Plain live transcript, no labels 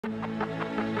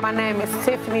My name is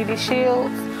Tiffany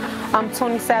DeShields. I'm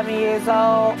 27 years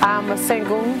old. I'm a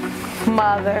single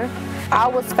mother. I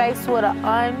was faced with an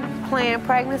unplanned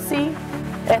pregnancy.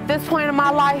 At this point in my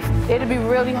life, it'd be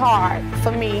really hard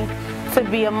for me to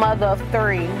be a mother of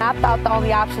 3. I thought the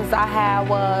only options I had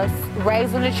was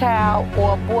raising a child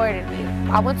or aborting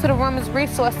it. I went to the Women's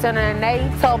Resource Center and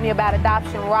they told me about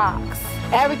AdoptionRocks.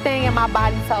 Everything in my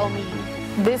body told me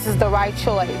this is the right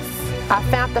choice. I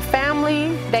found the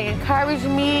family, they encourage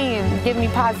me and give me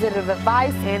positive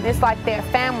advice, and it's like their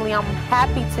family. I'm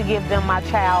happy to give them my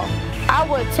child. I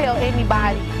would tell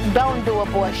anybody, don't do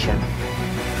abortion.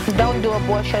 Don't do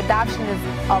abortion. Adoption is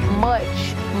a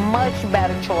much, much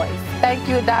better choice. Thank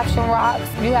you,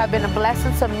 AdoptionRocks. You have been a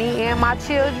blessing to me and my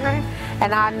children,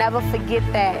 and I'll never forget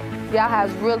that. Y'all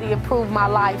has really improved my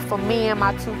life for me and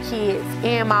my 2 kids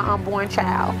and my unborn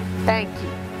child. Thank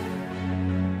you.